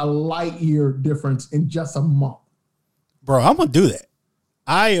see a light year difference in just a month. Bro, I'm going to do that.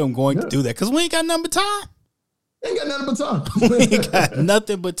 I am going to do that, because we ain't got nothing but time. Ain't got nothing but time. We ain't got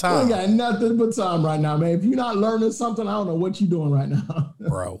nothing but time. We ain't got nothing but time right now, man. If you're not learning something, I don't know what you're doing right now.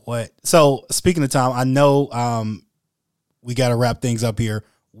 Bro, what? So speaking of time, I know we got to wrap things up here.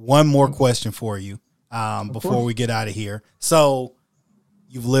 One more question for you before we get out of here. So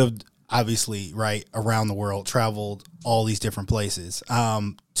you've lived, obviously, right, around the world, traveled all these different places.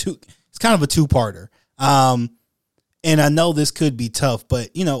 It's kind of a two-parter. And I know this could be tough, but,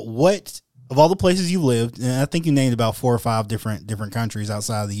 what of all the places you've lived, and I think you named about 4 or 5 different countries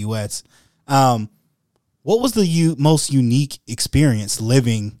outside of the U.S., what was the most unique experience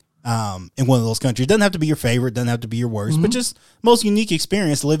living in one of those countries? It doesn't have to be your favorite, doesn't have to be your worst, but just most unique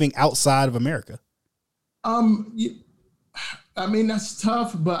experience living outside of America. I mean, that's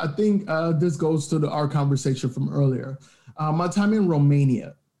tough, but I think this goes to our conversation from earlier. My time in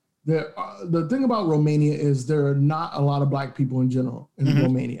Romania. The thing about Romania is there are not a lot of Black people in general in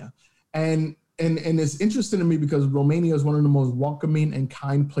Romania. And it's interesting to me because Romania is one of the most welcoming and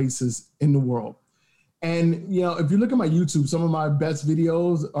kind places in the world. And, you know, if you look at my YouTube, some of my best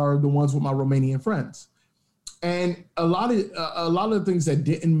videos are the ones with my Romanian friends. And a lot of things that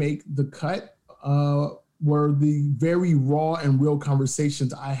didn't make the cut were the very raw and real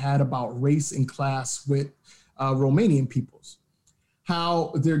conversations I had about race and class with Romanian peoples.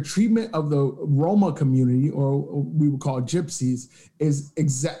 How their treatment of the Roma community, or we would call gypsies, is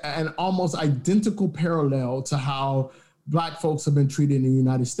an almost identical parallel to how Black folks have been treated in the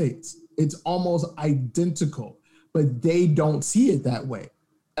United States. It's almost identical, but they don't see it that way.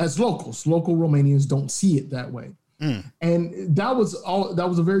 As locals, local Romanians don't see it that way. And that was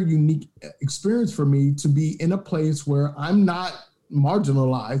a very unique experience for me to be in a place where I'm not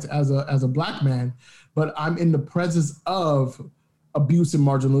marginalized as a Black man, but I'm in the presence of abuse and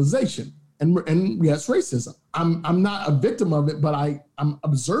marginalization and yes, racism. I'm not a victim of it, but I'm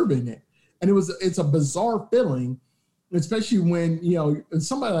observing it. And it's a bizarre feeling, especially when, you know,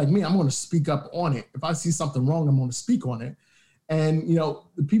 somebody like me, I'm going to speak up on it. If I see something wrong, I'm going to speak on it. And, you know,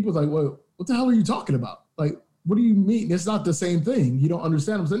 the people's like, well, what the hell are you talking about? Like, what do you mean? It's not the same thing. You don't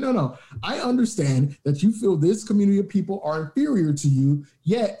understand. I'm saying, no, I understand that you feel this community of people are inferior to you,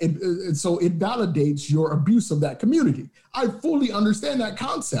 yet so it validates your abuse of that community. I fully understand that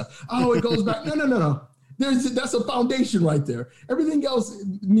concept. Oh, it goes back. No. That's a foundation right there. Everything else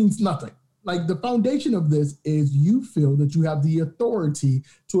means nothing. Like, the foundation of this is you feel that you have the authority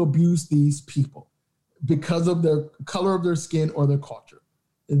to abuse these people because of the color of their skin or their culture.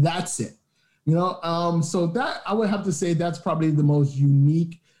 That's it. You know, so that I would have to say that's probably the most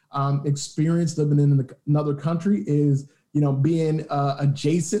unique experience living in another country is, you know, being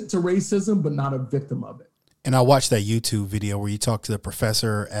adjacent to racism, but not a victim of it. And I watched that YouTube video where you talked to the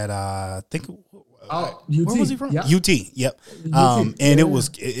professor at, I think, UT. Where was he from? Yep. UT. Yep. And it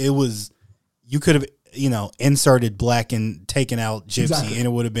was, you could have, you know, inserted Black and taken out gypsy, exactly, and it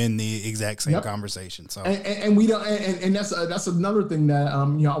would have been the exact same conversation. So, and we don't, and that's another thing that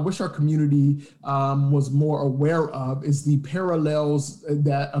you know, I wish our community was more aware of is the parallels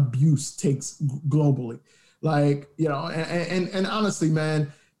that abuse takes globally. Like, you know, and honestly,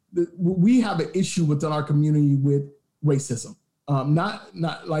 man, we have an issue within our community with racism. Not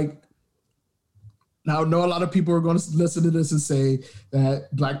like. Now, I know a lot of people are going to listen to this and say that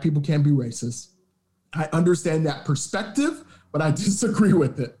Black people can't be racist. I understand that perspective, but I disagree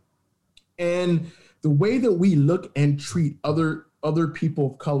with it. And the way that we look and treat other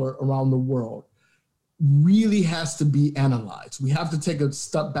people of color around the world really has to be analyzed. We have to take a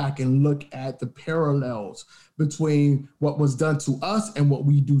step back and look at the parallels between what was done to us and what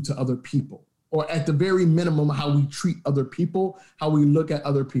we do to other people, or at the very minimum, how we treat other people, how we look at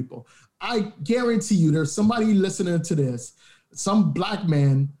other people. I guarantee you there's somebody listening to this, some Black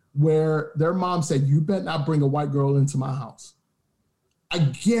man where their mom said, you better not bring a white girl into my house. I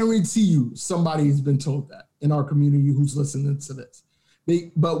guarantee you somebody has been told that in our community who's listening to this.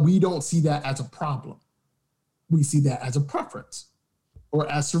 But we don't see that as a problem. We see that as a preference or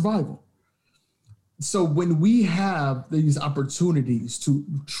as survival. So when we have these opportunities to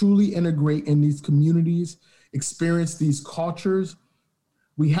truly integrate in these communities, experience these cultures,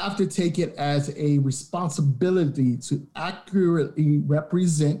 we have to take it as a responsibility to accurately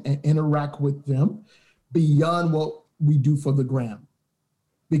represent and interact with them beyond what we do for the gram.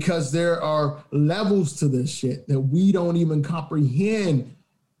 Because there are levels to this shit that we don't even comprehend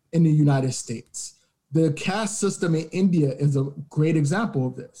in the United States. The caste system in India is a great example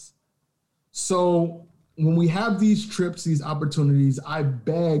of this. So when we have these trips, these opportunities, I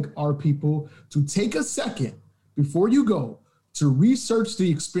beg our people to take a second before you go to research the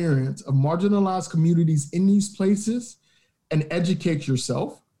experience of marginalized communities in these places and educate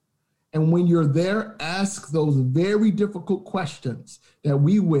yourself. And when you're there, ask those very difficult questions that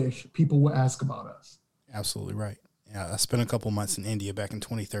we wish people would ask about us. Absolutely right. Yeah, I spent a couple months in India back in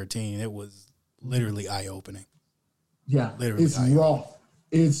 2013. It was literally eye-opening. Yeah, literally it's raw.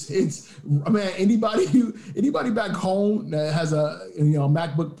 It's I mean, anybody back home that has a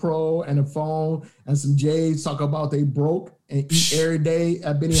MacBook Pro and a phone and some J's talk about they broke and eat every day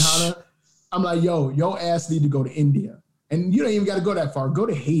at Benihana. I'm like, yo, your ass need to go to India. And you don't even got to go that far. Go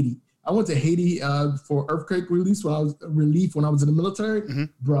to Haiti. I went to Haiti for earthquake relief when I was in the military. Mm-hmm.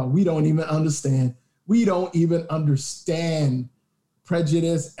 Bro, we don't even understand. We don't even understand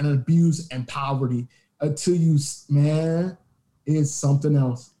prejudice and abuse and poverty until you, man, it's something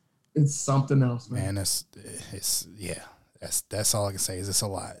else. It's something else, man. That's all I can say is it's a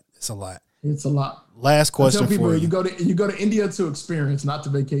lot. It's a lot. It's a lot. Last question people, for you. You go to India to experience, not to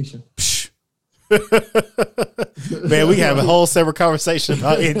vacation. Man, we have a whole separate conversation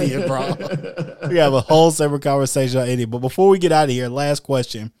about India, bro. We have a whole separate conversation about India. But before we get out of here, last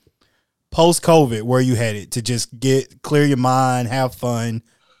question. Post-COVID, where are you headed to just clear your mind, have fun?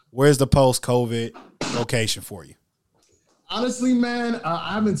 Where's the post-COVID location for you? Honestly, man,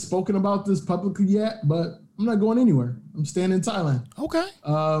 I haven't spoken about this publicly yet, but I'm not going anywhere. I'm staying in Thailand. Okay.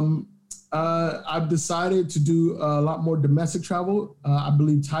 I've decided to do a lot more domestic travel. I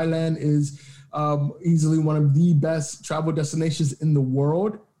believe Thailand is easily one of the best travel destinations in the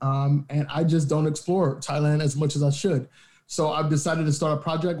world. And I just don't explore Thailand as much as I should. So I've decided to start a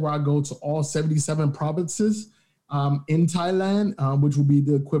project where I go to all 77 provinces in Thailand, which will be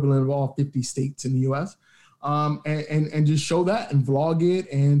the equivalent of all 50 states in the US. And just show that and vlog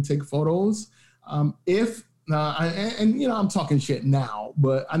it and take photos. I'm talking shit now,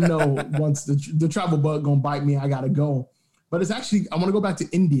 but I know once the travel bug gonna bite me, I gotta go. But it's actually, I want to go back to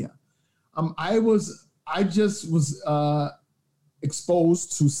India. I just was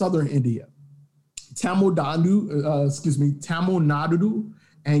exposed to southern India, Tamil Nadu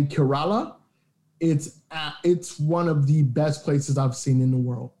and Kerala. It's one of the best places I've seen in the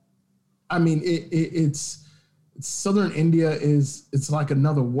world. I mean, it's southern India it's like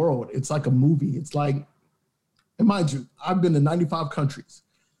another world. It's like a movie. It's like, and mind you, I've been to 95 countries.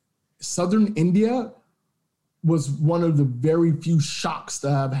 Southern India was one of the very few shocks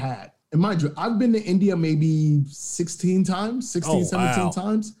that I've had. And mind you, I've been to India maybe 17 times.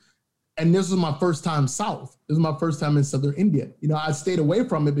 And this was my first time south. This was my first time in southern India. You know, I stayed away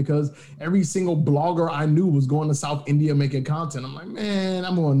from it because every single blogger I knew was going to South India making content. I'm like, man,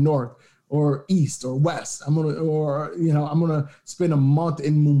 I'm going north or east or west. I'm gonna spend a month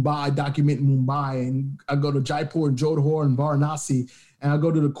in Mumbai, documenting Mumbai, and I go to Jaipur and Jodhpur and Varanasi, and I go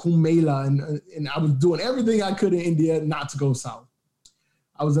to the Kumbh Mela, and I was doing everything I could in India not to go south.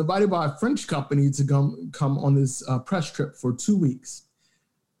 I was invited by a French company to come on this press trip for 2 weeks.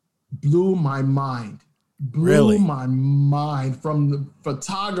 Blew my mind. Blew my mind, from the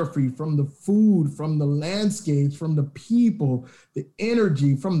photography, from the food, from the landscapes, from the people, the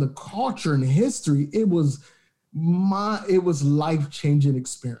energy, from the culture and history. It was life-changing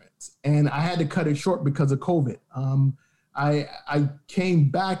experience. And I had to cut it short because of COVID. I came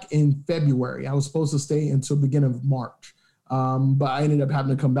back in February. I was supposed to stay until beginning of March. But I ended up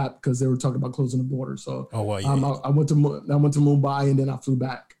having to come back because they were talking about closing the border. So I went to Mumbai and then I flew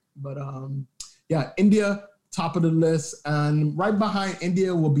back. But India, top of the list, and right behind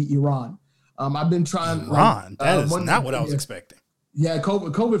India will be Iran. I've been trying. Iran, that is not what I was expecting. Yeah,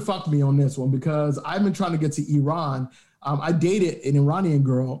 COVID fucked me on this one because I've been trying to get to Iran. I dated an Iranian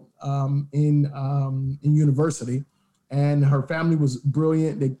girl in university, and her family was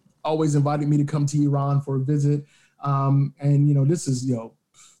brilliant. They always invited me to come to Iran for a visit. And this is,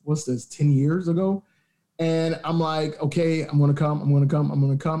 what's this, 10 years ago? And I'm like, okay, I'm going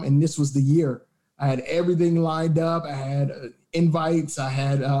to come. And this was the year. I had everything lined up. I had invites. I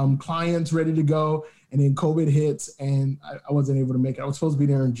had clients ready to go. And then COVID hits and I wasn't able to make it. I was supposed to be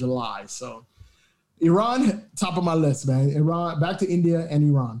there in July. So Iran, top of my list, man. Iran, back to India and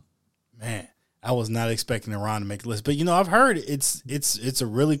Iran. Man, I was not expecting Iran to make the list. But, I've heard it's a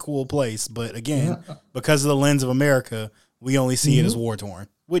really cool place. But again, because of the lens of America, we only see it as war-torn.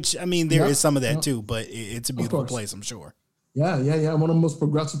 Which, I mean, there is some of that too, but it's a beautiful place, I'm sure. Yeah. One of the most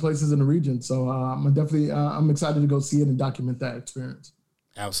progressive places in the region. So I'm excited to go see it and document that experience.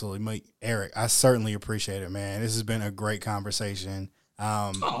 Absolutely, mate. Erick, I certainly appreciate it, man. This has been a great conversation.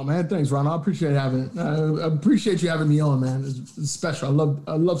 Oh man, thanks, Ron. I appreciate you having me on, man. It's special.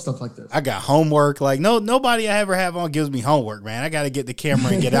 I love stuff like this. I got homework. Like nobody I ever have on gives me homework, man. I got to get the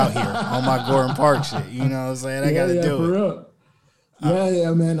camera and get out here on my Gordon Park shit. You know what I'm saying? I got to do it. Real.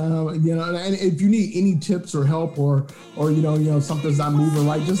 Yeah, man. And if you need any tips or help or something's not moving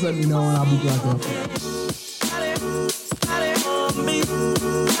right, just let me know and I'll be glad to help you.